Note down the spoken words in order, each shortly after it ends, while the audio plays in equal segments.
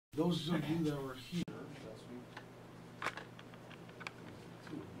Those of you that were here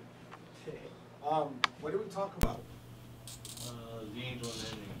what did we talk about? The angel and the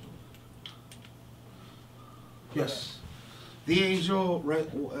angel. Yes. The angel, right?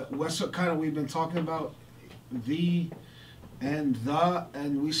 What's kind of we've been talking about the and the,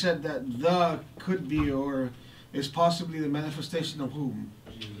 and we said that the could be or is possibly the manifestation of whom?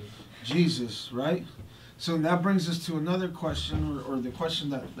 Jesus, right? So that brings us to another question, or the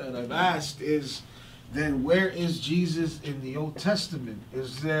question that I've asked is, then where is Jesus in the Old Testament?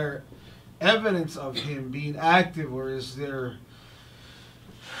 Is there evidence of him being active, or is there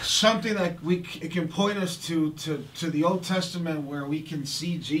something that it can point us to the Old Testament where we can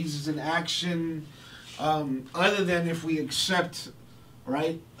see Jesus in action, other than if we accept,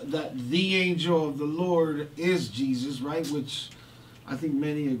 right, that the angel of the Lord is Jesus, right, which I think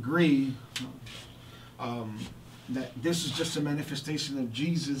many agree, that this is just a manifestation of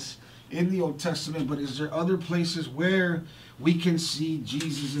Jesus in the Old Testament. But is there other places where we can see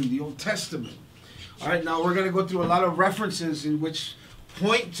Jesus in the Old Testament? All right, now we're going to go through a lot of references in which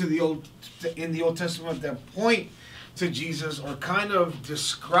point to in the Old Testament that point to Jesus, or kind of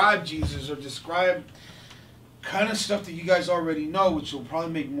describe Jesus, or describe kind of stuff that you guys already know, which will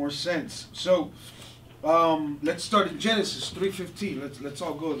probably make more sense. So let's start in Genesis 3:15. Let's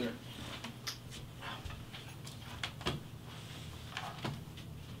all go there.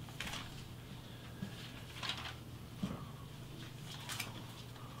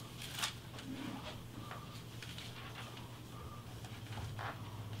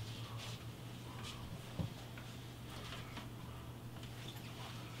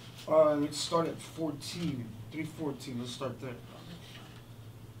 Let's start at 14. 3:14. Let's start there.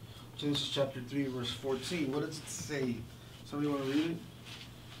 Genesis chapter 3, verse 14. What does it say? Somebody want to read it?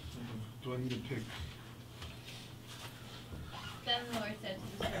 Do I need to pick? Then the Lord said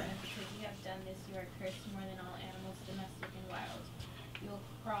to the serpent, because you have done this, you are cursed more than all animals, domestic and wild. You will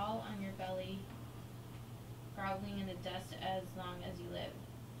crawl on your belly, groveling in the dust as long as you live.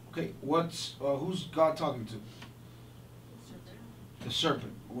 Okay, who's God talking to? The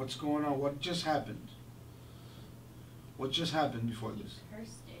serpent. What's going on? What just happened? What just happened before this? He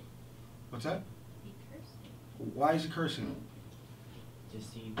cursed it. What's that? He cursed it. Why is he cursing?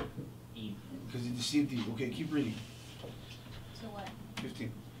 Deceived Eve. Because he deceived Eve. Okay, keep reading. So what?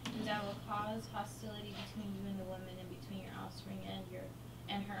 15. And I will cause hostility between you and the woman, and between your offspring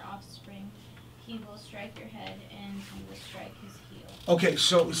and her offspring. He will strike your head, and you will strike his heel. Okay,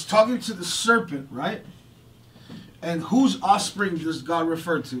 so it's talking to the serpent, right? And whose offspring does God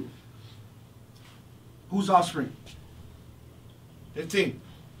refer to? Whose offspring? 15.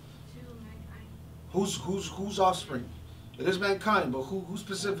 To mankind. Whose offspring? It is mankind, but who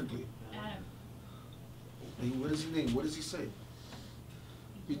specifically? Adam. And what does he name? What does he say?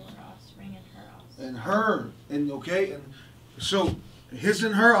 Your offspring and her offspring. And her, and okay, and so his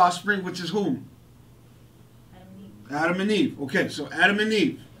and her offspring, which is whom? Adam and Eve. Adam and Eve. Okay, so Adam and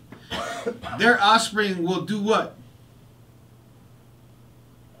Eve, their offspring will do what?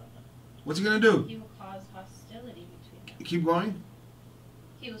 What's he going to do? He will cause hostility between them. Keep going.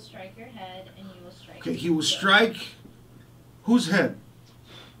 He will strike your head, and you will strike. Okay, his he will heel. strike whose head?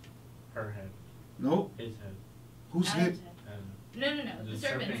 Her head. No. His head. Whose head? Adam's head. No. The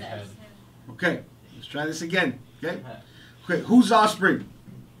serpent says. head. Okay, let's try this again. Okay. Okay, whose offspring?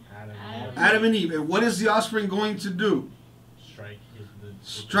 Adam. Adam and Eve. And what is the offspring going to do?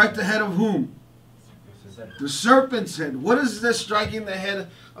 Strike the head of whom? The serpent's head. What does this striking the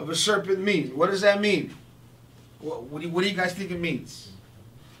head of a serpent mean? What does that mean? What do you guys think it means?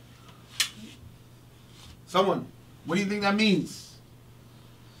 Someone, what do you think that means?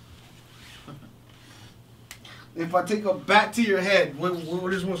 If I take a bat to your head,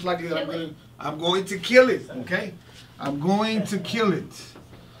 what is most likely that I'm going to kill it? Okay, I'm going to kill it.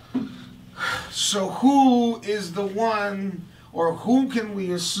 So who is the one, or whom can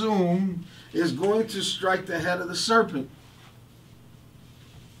we assume is going to strike the head of the serpent?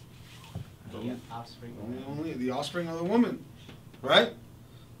 The offspring. Only the offspring of the woman, right?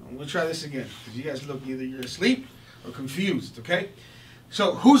 I'm going to try this again, because you guys look either you're asleep or confused, okay?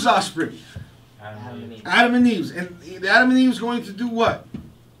 So whose offspring? Adam and Eve. Adam and Eve's. And Adam and Eve is going to do what?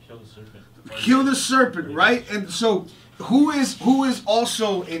 Kill the serpent. Kill the serpent, right? And so who is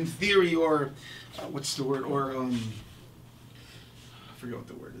also in theory, or what's the word, or I forget what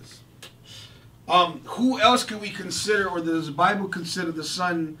the word is. Who else can we consider, or does the Bible consider the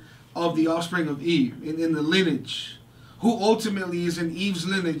son of the offspring of Eve in the lineage? Who ultimately is in Eve's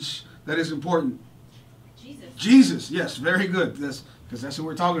lineage that is important? Jesus. Jesus, yes, very good. Because that's what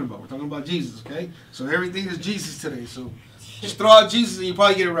we're talking about. We're talking about Jesus, okay? So everything is Jesus today. So Just throw out Jesus and you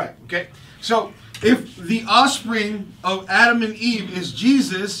probably get it right. Okay? So, if the offspring of Adam and Eve is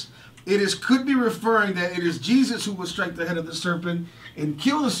Jesus, could be referring that it is Jesus who will strike the head of the serpent and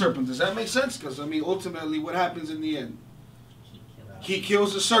kill the serpent. Does that make sense? Because, I mean, ultimately, what happens in the end? He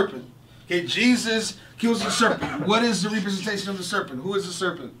kills the serpent. Okay, Jesus kills the serpent. What is the representation of the serpent? Who is the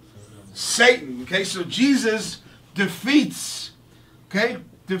serpent? Satan. Okay, so Jesus defeats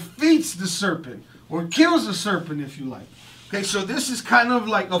the serpent, or kills the serpent, if you like. Okay, so this is kind of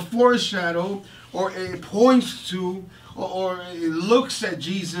like a foreshadow, or it points to, or it looks at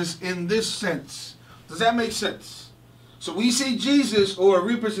Jesus in this sense. Does that make sense? So we see Jesus, or a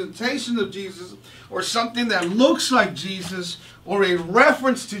representation of Jesus, or something that looks like Jesus, or a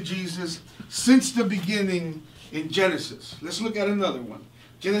reference to Jesus since the beginning in Genesis. Let's look at another one.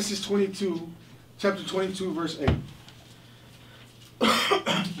 Genesis 22, chapter 22, verse 8. You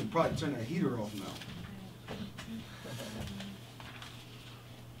can probably turn that heater off now.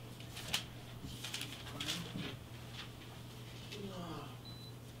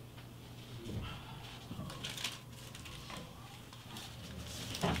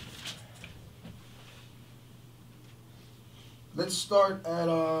 Let's start at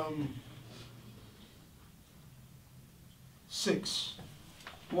 6.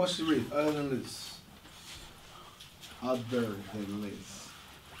 Who wants to read other than Liz? Other than Liz.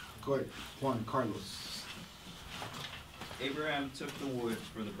 Go ahead, Juan Carlos. Abraham took the wood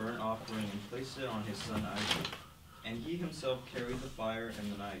for the burnt offering and placed it on his son Isaac. And he himself carried the fire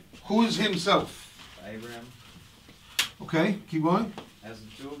and the knife. Who is himself? Abraham. Okay, keep going. As the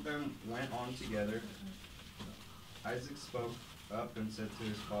two of them went on together, Isaac spoke up and said to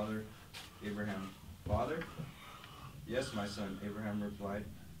his father Abraham, "Father?" "Yes, my son," Abraham replied.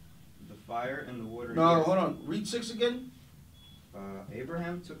 "The fire and the wood are No, here." hold on. Read 6 again.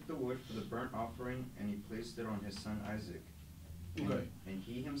 Abraham took the wood for the burnt offering and he placed it on his son Isaac. Okay. And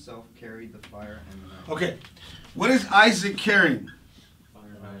he himself carried the fire and the knife. Okay. What is Isaac carrying?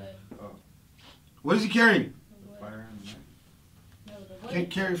 Oh, What is he carrying? the fire and the knife. No, the wood. Can't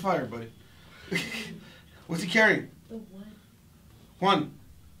carry fire, buddy. What's he carrying? The wood. One.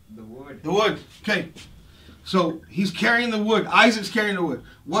 The wood. The wood. Okay. So he's carrying the wood. Isaac's carrying the wood.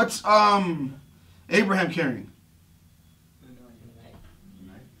 What's Abraham carrying? The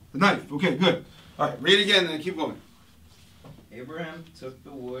knife. The knife. Okay, good. All right, read it again and keep going. Abraham took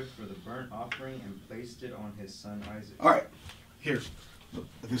the wood for the burnt offering and placed it on his son Isaac. All right, here. Look,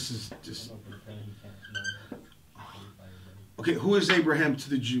 this is just okay. Who is Abraham to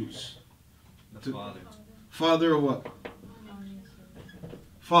the Jews? The father. Father of what?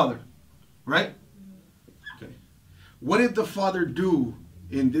 Father, right? Okay. What did the father do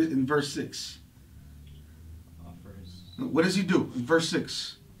in verse 6? Offer his. What does he do in verse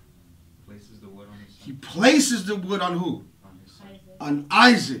 6? Places the wood on his son. He places the wood on who? On his son. Isaac. On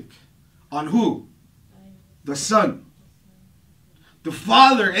Isaac. On who? Isaac. The son. The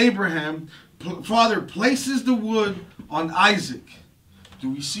father, Abraham, father places the wood on Isaac. Do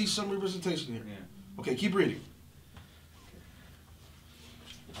we see some representation here? Yeah. Okay, keep reading.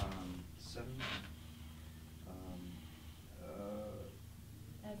 7.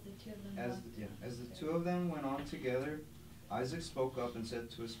 As the two of them walked. As the two of them went on together, Isaac spoke up and said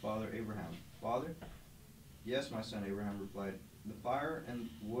to his father Abraham, "Father?" "Yes, my son," Abraham replied. "The fire and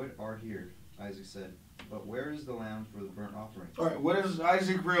wood are here," Isaac said. "But where is the lamb for the burnt offering?" All right, what does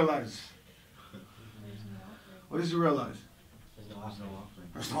Isaac realize? What does he realize? There's no offering.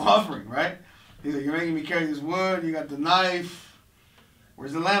 There's no offering, right? He's like, you're making me carry this wood, you got the knife.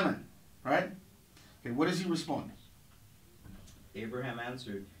 Where's the lamb at? Right? Okay, what does he respond? Abraham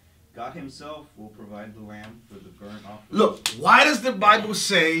answered, "God himself will provide the lamb for the burnt offering." Look, why does the Bible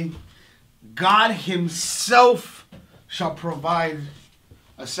say God himself shall provide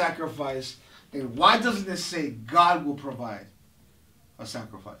a sacrifice? And why doesn't it say God will provide a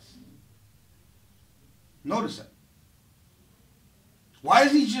sacrifice? Notice that. Why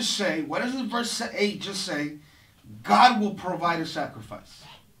does he just say, why doesn't verse 8 just say, God will provide a sacrifice?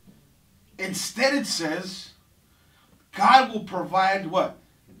 Instead it says, God will provide what?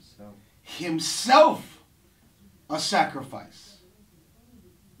 Himself a sacrifice.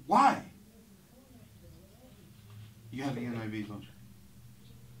 Why? You have the NIV, don't you?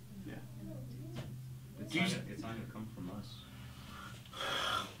 Yeah. It's not going to come from us.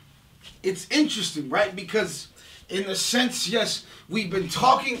 It's interesting, right? Because in a sense, yes, we've been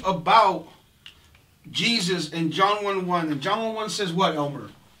talking about Jesus in John 1:1. And John 1:1 says what,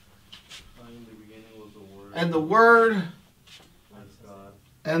 Elmer? In the beginning was the Word. And the Word Was God.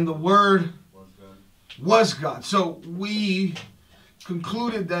 and the Word Was God. was God. So we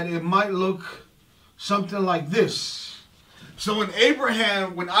concluded that it might look something like this. So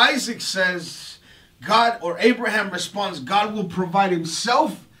when Isaac says God, or Abraham responds, God will provide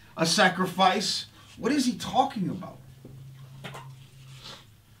himself a sacrifice, what is he talking about?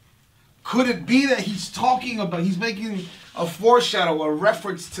 Could it be that he's making a foreshadow, a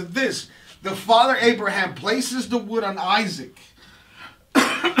reference to this? The father Abraham places the wood on Isaac.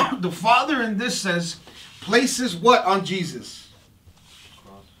 The father in this says, places what on Jesus?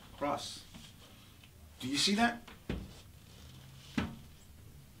 Cross. Do you see that?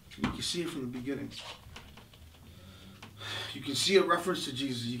 You can see it from the beginning. You can see a reference to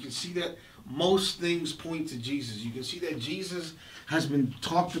Jesus. You can see that most things point to Jesus. You can see that Jesus has been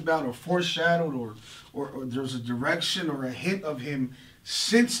talked about or foreshadowed, or there's a direction or a hint of him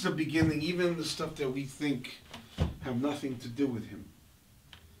since the beginning, even the stuff that we think have nothing to do with him.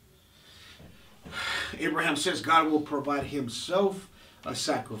 Abraham says God will provide himself a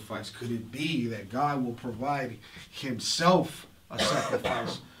sacrifice. Could it be that God will provide himself a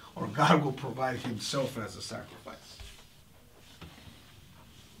sacrifice, or God will provide himself as a sacrifice?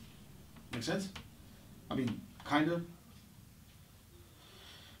 Make sense? I mean, kind of.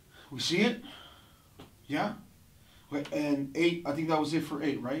 We see it? Yeah? And 8, I think that was it for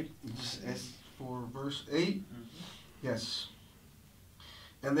 8, right? Just as for verse 8? Mm-hmm. Yes.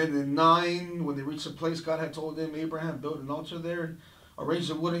 And then in 9, when they reached the place God had told them, Abraham built an altar there, arranged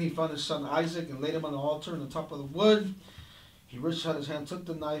the wood, and he found his son Isaac and laid him on the altar on the top of the wood. He reached out his hand, took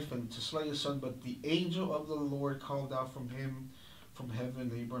the knife, and to slay his son, but the angel of the Lord called out from him from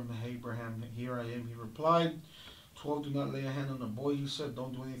heaven, Abraham, here I am, he replied. 12, do not lay a hand on the boy, he said,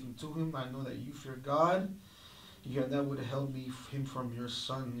 don't do anything to him. I know that you fear God. Yet that would have held him from your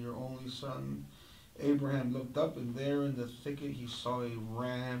son, your only son. Abraham looked up, and there in the thicket he saw a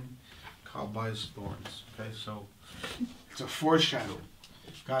ram caught by his thorns. Okay, so it's a foreshadow.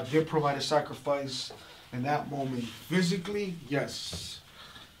 God did provide a sacrifice in that moment. Physically, yes.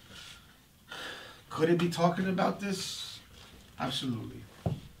 Could it be talking about this? Absolutely.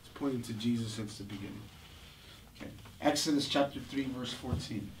 It's pointing to Jesus since the beginning. Okay. Exodus chapter 3, verse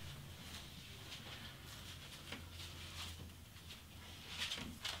 14.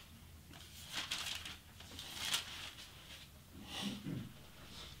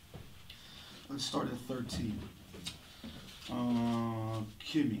 Let's start at 13.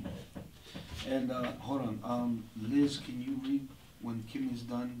 Kimmy. And hold on. Liz, can you read when Kimmy's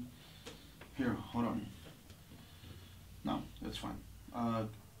done? Here, hold on. No, that's fine.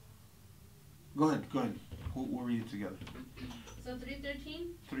 Go ahead. We'll read it together. So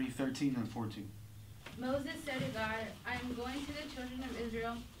 3:13? 3:13 and 14. Moses said to God, I am going to the children of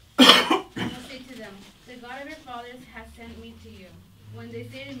Israel and will say to them, the God of your fathers has sent me to you. When they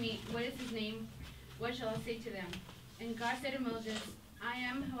say to me, what is his name? What shall I say to them? And God said to Moses, I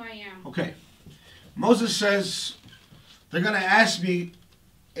am who I am. Okay. Moses says, they're going to ask me,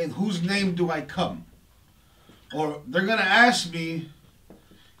 in whose name do I come? Or they're going to ask me,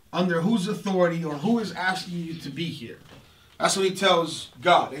 under whose authority, or who is asking you to be here? That's what he tells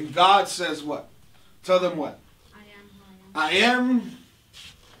God. And God says what? Tell them what? I am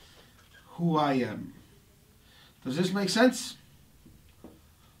who I am. Does this make sense?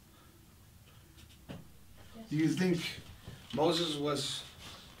 Yes. Do you think Moses was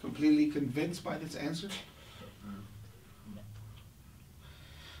completely convinced by this answer?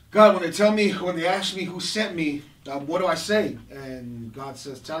 God, when they ask me who sent me, what do I say? And God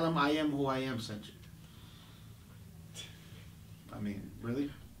says, tell them I am who I am sent you. I mean,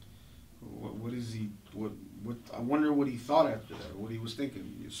 really? What is he, what, I wonder what he thought after that, what he was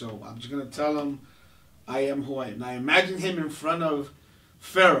thinking. So I'm just going to tell him I am who I am. Now imagine him in front of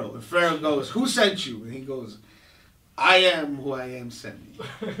Pharaoh. And Pharaoh goes, who sent you? And he goes, I am who I am sent me.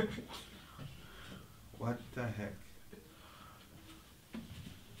 What the heck?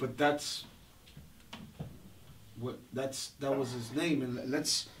 But that was his name. And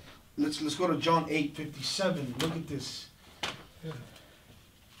let's go to John 8:57. Look at this.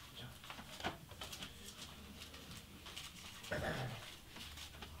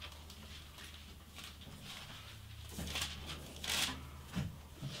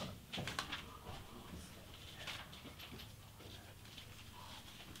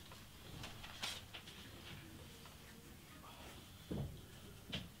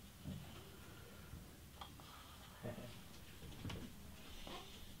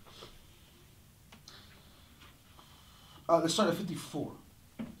 Let's start at 54.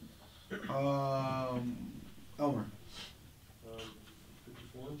 Elmer.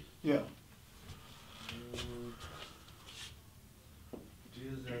 54? Yeah.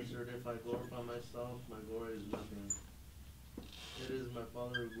 Jesus answered, if I glorify myself, my glory is nothing. It is my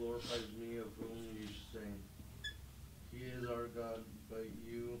Father who glorifies me, of whom you say. He is our God, but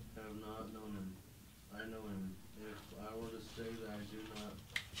you have not known him. I know him. If I were to say that I do not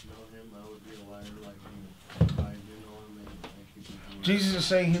know him, I would be a liar like him. I do know him and I keep his word. Jesus is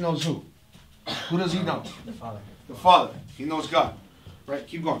saying he knows who? Who does he know? The Father. The Father. He knows God. Right?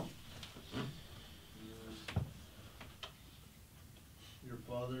 Keep going. Your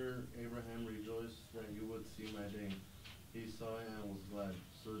father Abraham rejoiced that you would see my day. He saw it and was glad.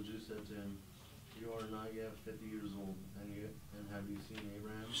 So the Jews said to him, you are not yet 50 years old, and have you seen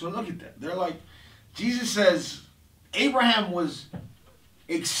Abraham? So look at that. They're like, Jesus says, Abraham was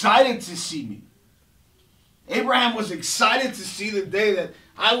excited to see me. Abraham was excited to see the day that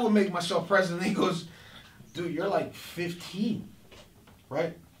I will make myself president. He goes, dude, you're like 15,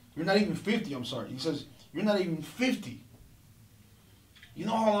 right? You're not even 50, I'm sorry. He says, you're not even 50. You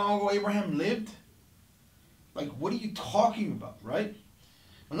know how long ago Abraham lived? Like, what are you talking about, right?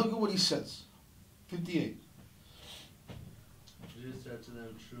 And look at what he says. 58. Jesus said to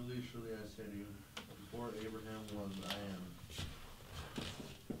them, truly, truly, I say to you, before Abraham was, I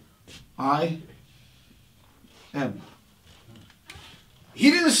am. I am.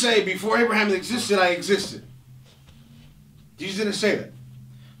 He didn't say before Abraham existed, I existed. Jesus didn't say that.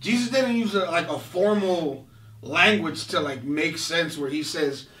 Jesus didn't use a formal language to make sense where he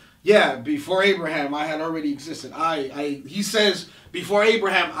says, yeah, before Abraham I had already existed. He says before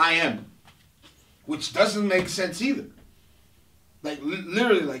Abraham I am, which doesn't make sense either.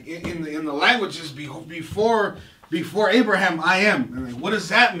 Literally, in the languages before Abraham I am. And what does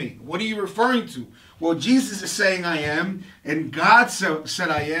that mean? What are you referring to? Well, Jesus is saying I am, and God said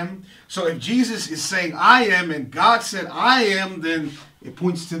I am. So if Jesus is saying I am, and God said I am, then it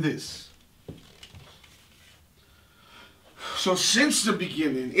points to this. So since the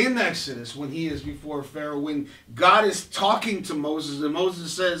beginning, in Exodus, when he is before Pharaoh, when God is talking to Moses, and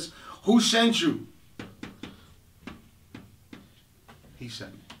Moses says, who sent you? He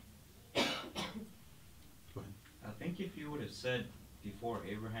sent me. Go ahead. I think if you would have said before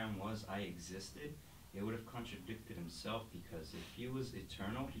Abraham was, I existed, it would have contradicted himself, because if he was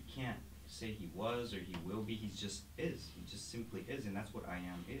eternal, he can't say he was or he will be. He just is. He just simply is, and that's what I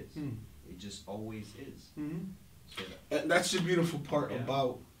am is. It just always is. Mm-hmm. So And that's the beautiful part Yeah.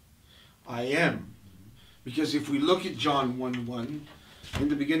 about I am. Because if we look at John 1:1, in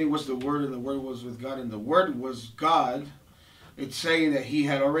the beginning was the Word, and the Word was with God, and the Word was God. It's saying that he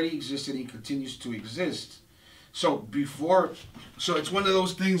had already existed, he continues to exist. So it's one of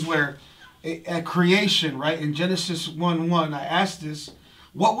those things where at creation, right, in Genesis 1:1, I asked this,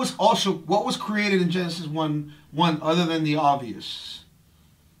 what was created in Genesis 1:1 other than the obvious?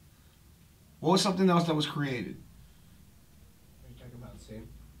 What was something else that was created? Are you talking about sin?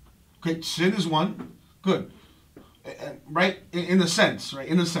 Okay, sin is one. Good. Right? In a sense, right?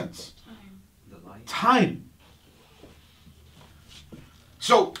 In a sense. the light. Time.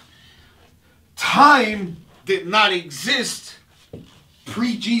 So, time did not exist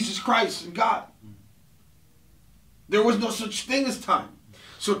pre-Jesus Christ and God. There was no such thing as time.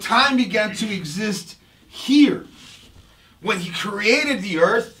 So time began to exist here. When he created the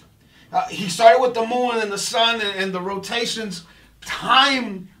earth, he started with the moon and the sun and the rotations.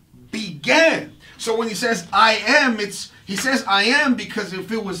 Time began. So when he says I am, he says I am because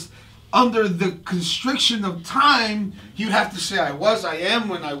if it was under the constriction of time, you'd have to say I was, I am,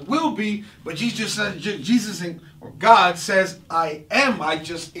 and I will be. But Jesus or God says I am. I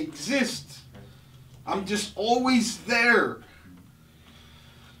just exist. I'm just always there.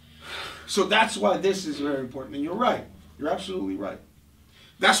 So that's why this is very important. And you're right. You're absolutely right.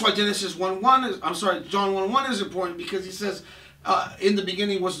 That's why Genesis 1:1 John 1:1 is important, because he says in the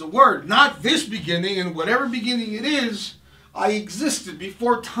beginning was the Word. Not this beginning, and whatever beginning it is, I existed.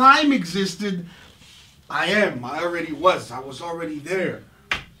 Before time existed, I am. I already was. I was already there.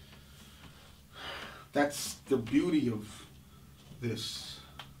 That's the beauty of this.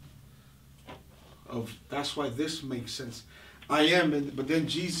 That's why this makes sense. I am, but then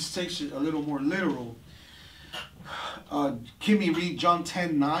Jesus takes it a little more literal. Kimmy, read John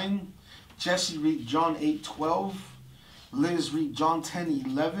 10:9. Jesse, read John 8:12. Liz, read John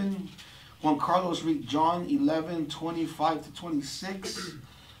 10:11. Juan Carlos, read John 11:25-26.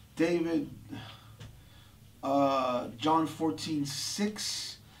 David, John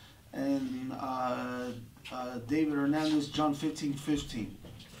 14:6. And David Hernandez, John 15:15.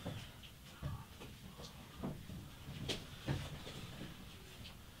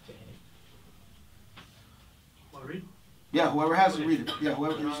 Well, read. Yeah, whoever has it, read it. Yeah,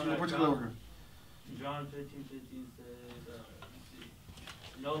 whoever, in no particular order. John 15:15 says, let's see,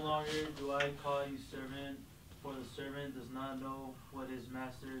 no longer do I call you servant, for the servant does not know what his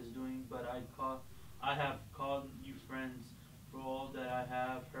master is doing, but I I have called you friends, for all that I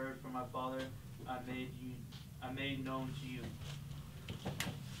have heard from my Father, I made known to you.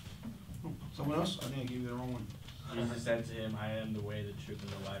 Someone else? I think I gave you the wrong one. Jesus said to him, I am the way, the truth,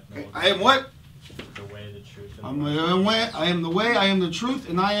 and the life. No Okay. one I am what? The way, the truth, and I'm the the way. I am the way. I am the truth,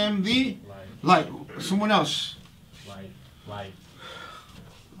 and I am the light. light. Someone else. Light.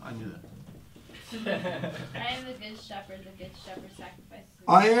 I knew that. I am the good shepherd. The good shepherd sacrifices.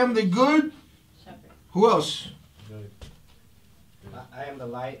 I am the good. shepherd. Who else? Good. I am the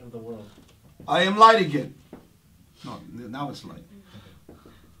light of the world. I am light again. No, now it's light.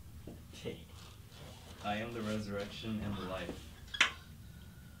 I am the resurrection and the life.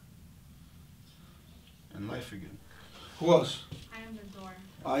 And life again. Who else? I am the door.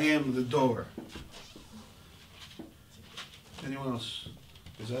 I am the door. Anyone else?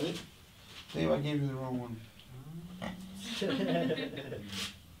 Is that it? Dave, I gave you the wrong one.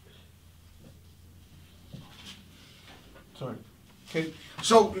 Sorry. Okay.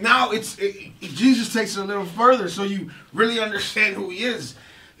 So now Jesus takes it a little further, so you really understand who he is.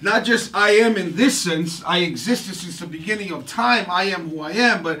 Not just I am in this sense, I existed since the beginning of time, I am who I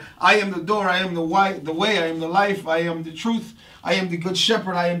am, but I am the door, I am the way, I am the life, I am the truth, I am the good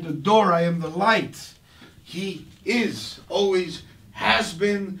shepherd, I am the door, I am the light. He is, always has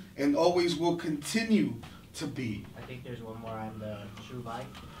been, and always will continue to be. I think there's one more. I'm the true light.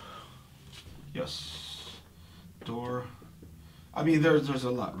 Yes. Door. I mean, there's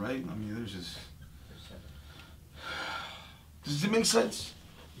a lot, right? I mean, there's just... Does it make sense?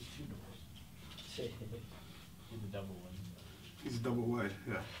 He's a double one. He's double wide,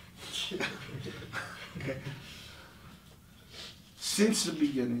 yeah. Okay. Since the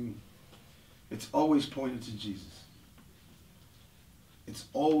beginning, it's always pointed to Jesus. It's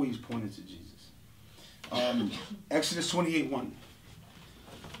always pointed to Jesus. Exodus 28:1.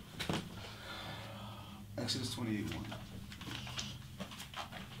 Exodus 28:1.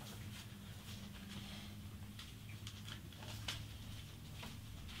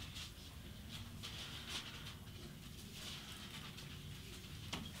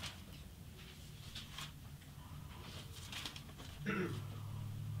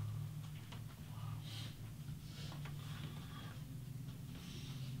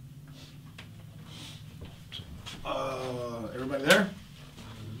 Everybody there?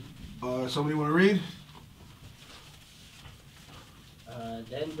 Somebody want to read?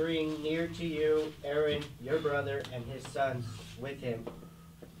 Then bring near to you Aaron, your brother, and his sons with him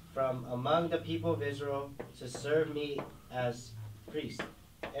from among the people of Israel to serve me as priest.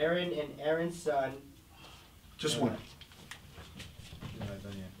 Aaron and Aaron's son. Just one. You're not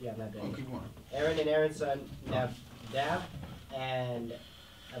done yet. Yeah, I'm not done. Okay, one. Aaron and Aaron's son Nadab and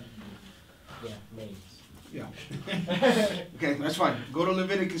names. Yeah. Okay, that's fine. Go to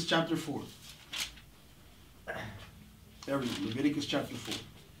Leviticus chapter 4. There we go. Leviticus chapter 4.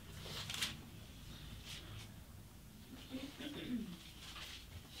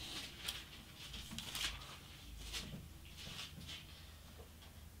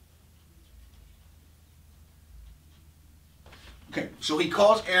 Okay, so he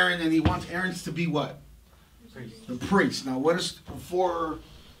calls Aaron and he wants Aaron's to be what? Priest. The priest. Now what does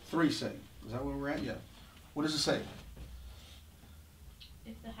 4:3 say? Is that where we're at? Yeah. What does it say?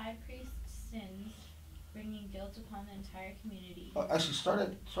 If the high priest sins, bringing guilt upon the entire community, Actually, start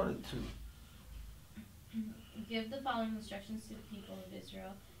at 2. give the following instructions to the people of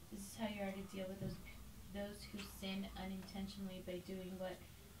Israel. This is how you are to deal with those who sin unintentionally by doing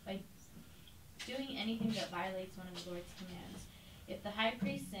anything that violates one of the Lord's commands. If the high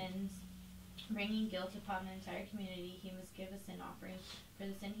priest sins, bringing guilt upon the entire community, he must give a sin offering for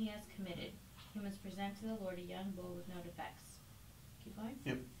the sin he has committed. He must present to the Lord a young bull with no defects. Keep going?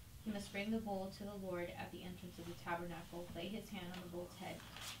 Yep. He must bring the bull to the Lord at the entrance of the tabernacle, lay his hand on the bull's head,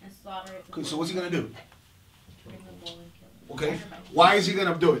 and slaughter it. Okay, so what's he going to do? Bring the bull and kill it. Okay. Why is he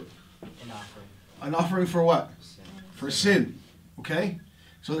going to do it? An offering. An offering for what? Sin. For sin. Okay?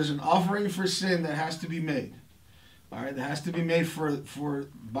 So there's an offering for sin that has to be made. All right, that has to be made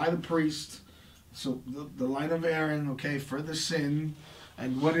by the priest. So the line of Aaron, okay, for the sin.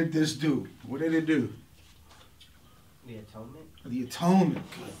 And what did this do? What did it do? The atonement. The atonement.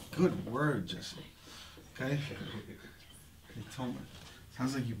 Good word, Jesse. Okay? The atonement.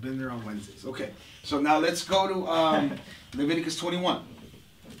 Sounds like you've been there on Wednesdays. Okay. So now let's go to Leviticus 21.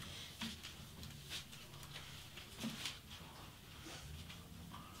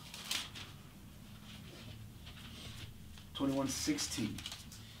 (21:16)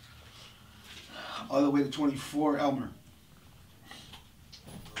 all the way to 24. Elmer.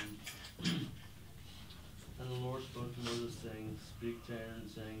 And the Lord spoke to Moses, saying, Speak to Aaron,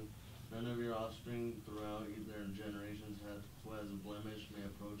 saying, None of your offspring throughout their generations who has a blemish may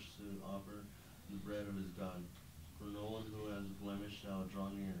approach to offer the bread of his God. For no one who has a blemish shall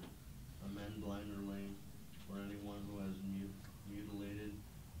draw near, a man blind or lame, or anyone who has a mutilated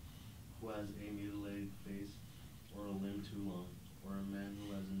face, or a limb too long, or a man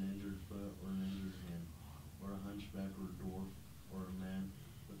who has an injured foot or an injured hand, or a hunchback or a dwarf, or a man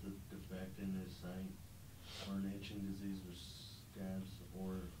with a defect in his sight, or an itching disease or scabs,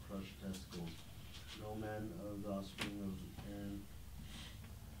 or crushed testicles. No man of the offspring of Aaron,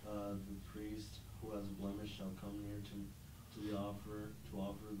 the priest who has a blemish, shall come near to offer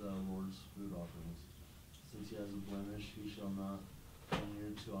the Lord's food offerings. Since he has a blemish, he shall not come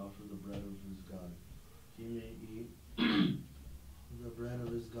near to offer the bread of his God. He may eat the bread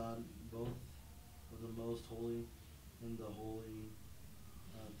of his God, both of the most holy and the holy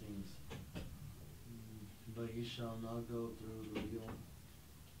things. But he shall not go through the wheel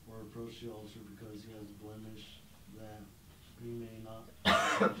or approach the altar, because he has a blemish, that he may not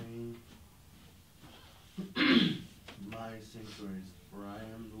profane my sanctuaries. For I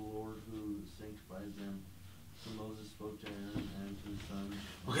am the Lord who sanctifies them. So Moses spoke to Aaron and to his sons.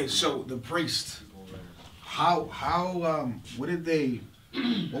 Okay, so the priest, People there.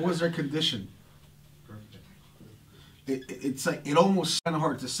 what was their condition? Perfect. It's like, it almost kind of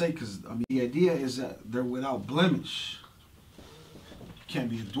hard to say, because I mean, the idea is that they're without blemish. You can't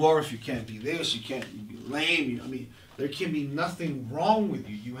be a dwarf, you can't be this, you can't be lame. I mean, there can be nothing wrong with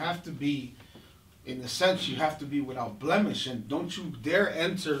you. You have to be, in a sense, you have to be without blemish, and don't you dare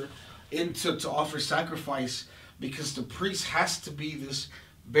enter into to offer sacrifice, because the priest has to be this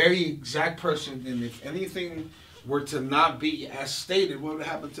very exact person, and if anything were to not be as stated, what would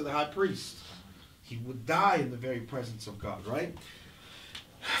happen to the high priest? He would die in the very presence of God, right?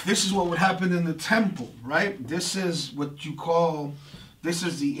 This is what would happen in the temple, right? This is what you call, this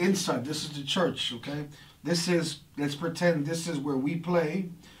is the inside, this is the church, okay? This is, let's pretend this is where we play,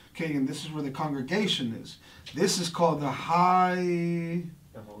 okay, and this is where the congregation is. This is called the Holy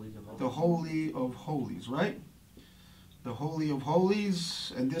of Holies, right? The Holy of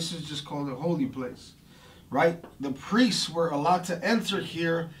Holies, and this is just called the holy place, right? The priests were allowed to enter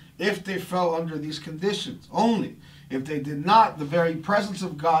here if they fell under these conditions only. If they did not, the very presence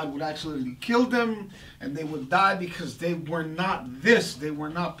of God would actually kill them, and they would die, because they were not this, they were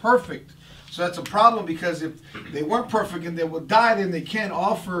not perfect. So that's a problem, because if they weren't perfect and they would die, then they can't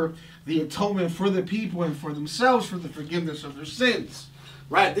offer the atonement for the people and for themselves for the forgiveness of their sins.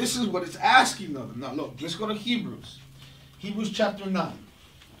 Right? This is what it's asking of them. Now look, let's go to Hebrews. Hebrews chapter 9.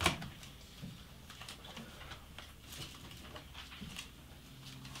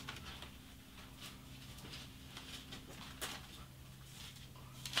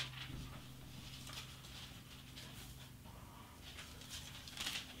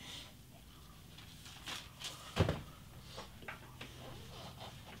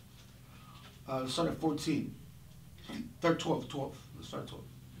 Let's start at 14. 12. Let's start at 12.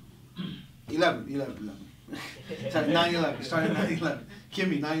 11. Start at 9:11. Start at 9:11.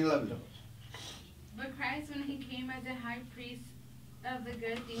 Kimmy, 9:11. But Christ, when he came as a high priest of the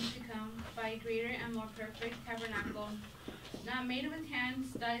good things to come, by a greater and more perfect tabernacle, not made with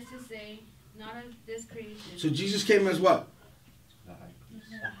hands, that is to say, not of this creation. So Jesus came as what? The high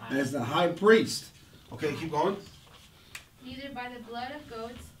priest. As the high priest. Okay, keep going. Neither by the blood of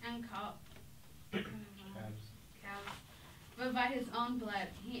goats and calves, but by his own blood.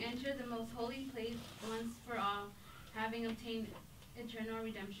 He entered the most holy place once for all, having obtained eternal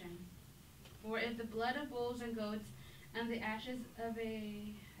redemption. For if the blood of bulls and goats and the ashes of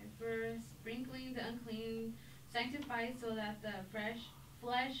a heifer sprinkling the unclean sanctifies so that the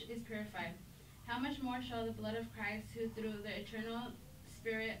flesh is purified, how much more shall the blood of Christ, who through the eternal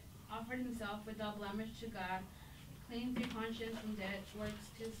Spirit offered himself without blemish to God, cleanse your conscience from dead works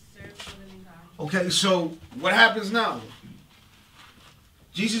to serve the living God. Okay, so what happens now?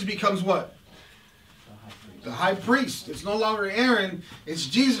 Jesus becomes what? The high priest. It's no longer Aaron, it's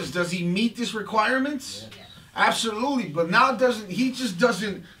Jesus. Does he meet these requirements? Yes. Absolutely. But now he just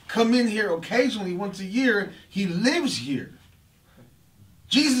doesn't come in here occasionally once a year. He lives here.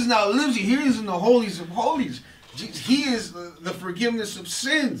 Jesus now lives here. He is in the holies of holies. He is the forgiveness of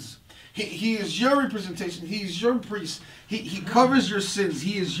sins. He is your representation. He is your priest. He covers your sins.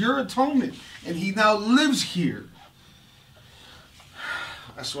 He is your atonement. And he now lives here.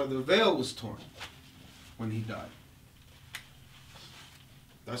 That's why the veil was torn when he died.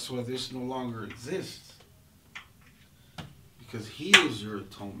 That's why this no longer exists. Because he is your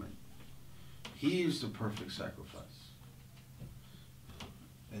atonement. He is the perfect sacrifice.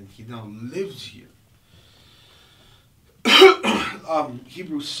 And he now lives here.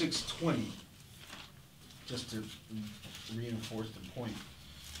 Hebrews 6:20, just to reinforce the point.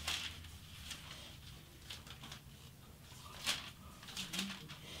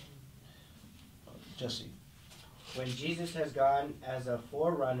 Jesse. When Jesus has gone as a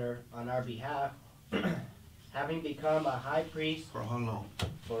forerunner on our behalf, having become a high priest For how long?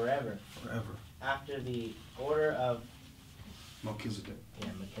 forever, Forever. after the order of Melchizedek.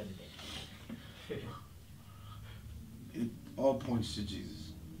 Melchizedek. It all points to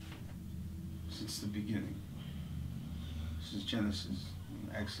Jesus. Since the beginning. Since Genesis,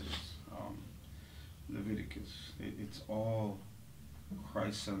 Exodus, Leviticus. It's all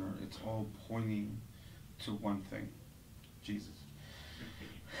Christ-centered. It's all pointing to one thing. Jesus.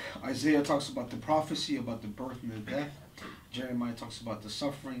 Isaiah talks about the prophecy, about the birth and the death. Jeremiah talks about the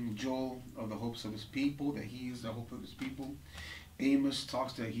suffering. Joel of the hopes of his people, that he is the hope of his people. Amos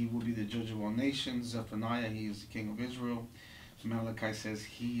talks that he will be the judge of all nations. Zephaniah, he is the king of Israel. Malachi says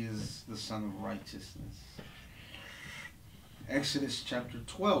he is the son of righteousness. Exodus chapter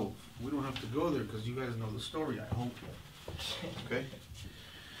 12. We don't have to go there because you guys know the story, I hope. Okay?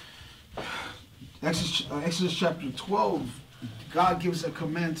 Exodus chapter 12, God gives a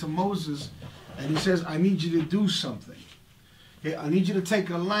command to Moses, and he says, I need you to do something. Okay, I need you to take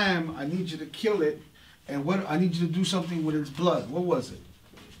a lamb, I need you to kill it, and I need you to do something with its blood. What was it?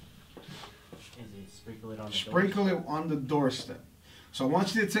 Sprinkle it on the Sprinkle it on the doorstep. So I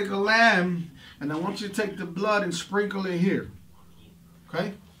want you to take a lamb, and I want you to take the blood and sprinkle it here.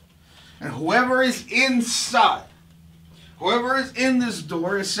 Okay? And whoever is inside, whoever is in this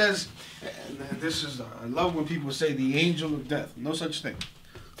door, it says, and this is, I love when people say the angel of death. No such thing.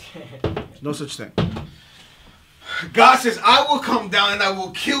 No such thing. God says, I will come down and I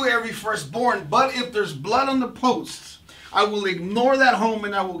will kill every firstborn, but if there's blood on the posts, I will ignore that home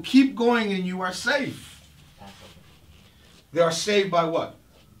and I will keep going and you are safe. They are saved by what?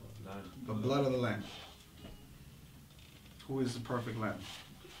 The blood of the Lamb. Who is the perfect Lamb?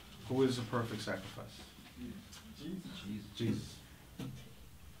 Who is the perfect sacrifice? Jesus.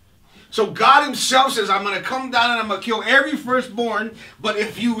 So God himself says, I'm going to come down and I'm going to kill every firstborn, but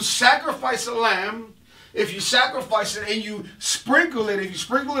if you sacrifice a lamb, if you sacrifice it and you sprinkle it, if you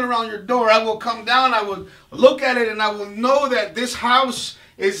sprinkle it around your door, I will come down, I will look at it, and I will know that this house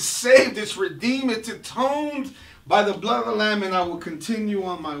is saved, it's redeemed, it's atoned by the blood of the Lamb, and I will continue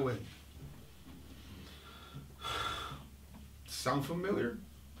on my way. Sound familiar?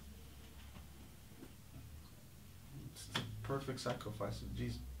 It's the perfect sacrifice of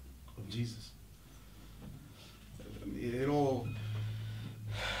Jesus. It all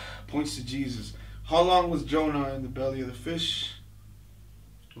points to Jesus. How long was Jonah in the belly of the fish,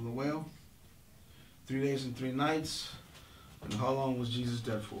 of the whale? 3 days and 3 nights. And how long was Jesus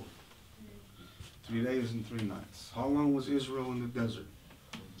dead for? 3 days and 3 nights. How long was Israel in the desert?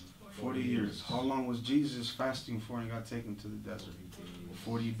 40 years. How long was Jesus fasting for and got taken to the desert?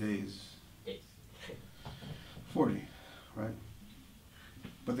 40 days. 40, right?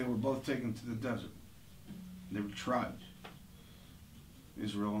 But they were both taken to the desert. They were tried.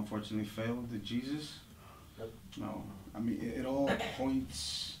 Israel unfortunately failed. Did Jesus? Nope. No. I mean, it all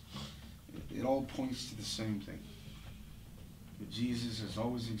points. It all points to the same thing. That Jesus has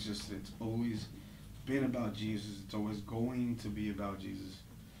always existed. It's always been about Jesus. It's always going to be about Jesus.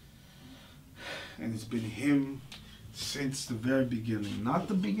 And it's been him since the very beginning. Not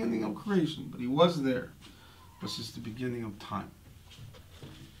the beginning of creation, but he was there. But since the beginning of time.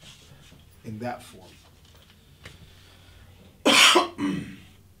 In that form.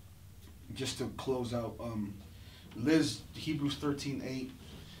 Just to close out, Liz, Hebrews 13:8,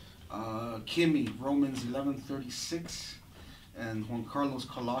 Kimmy, Romans 11:36, and Juan Carlos,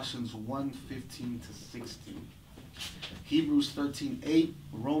 Colossians 1:15-16. Hebrews 13:8,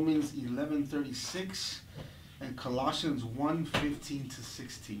 Romans 11:36, and Colossians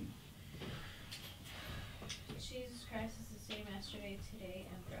 1:15-16. Jesus Christ is the same yesterday, today,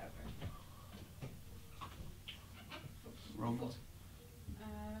 and forever. Romans.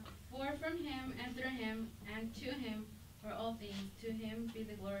 For from him, and through him, and to him are all things. To him be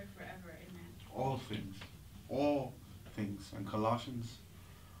the glory forever. Amen. All things. All things. And Colossians.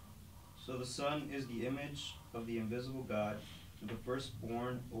 So the Son is the image of the invisible God, the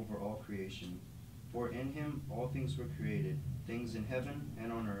firstborn over all creation. For in him all things were created, things in heaven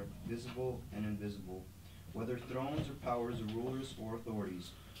and on earth, visible and invisible, whether thrones or powers or rulers or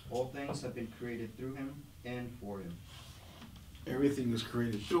authorities. All things have been created through him and for him. Everything is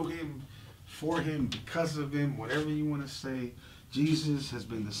created through him, for him, because of him, whatever you want to say. Jesus has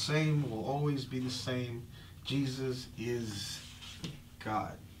been the same, will always be the same. Jesus is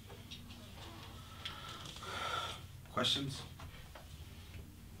God. Questions?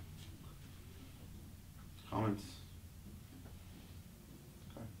 Comments?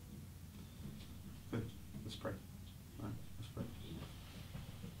 Okay. Good. Let's pray. All right, let's pray.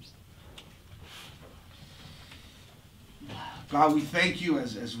 God, we thank you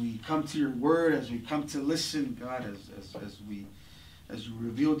as we come to your word, as we come to listen, God, as you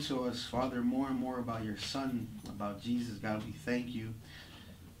reveal to us, Father, more and more about your Son, about Jesus. God, we thank you.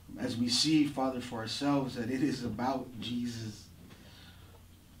 As we see, Father, for ourselves, that it is about Jesus.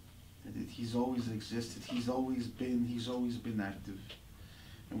 That he's always existed. He's always been active.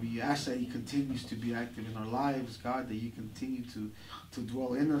 And we ask that he continues to be active in our lives, God, that you continue to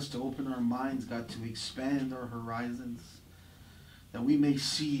dwell in us, to open our minds, God, to expand our horizons. That we may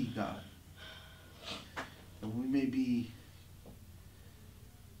see, God. That we may be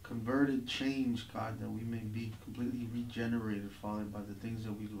converted, changed, God, that we may be completely regenerated, Father, by the things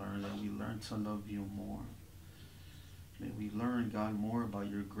that we learn, that we learn to love you more. May we learn, God, more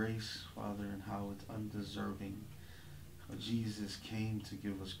about your grace, Father, and how it's undeserving. How Jesus came to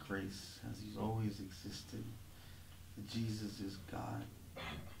give us grace, as he's always existed. That Jesus is God.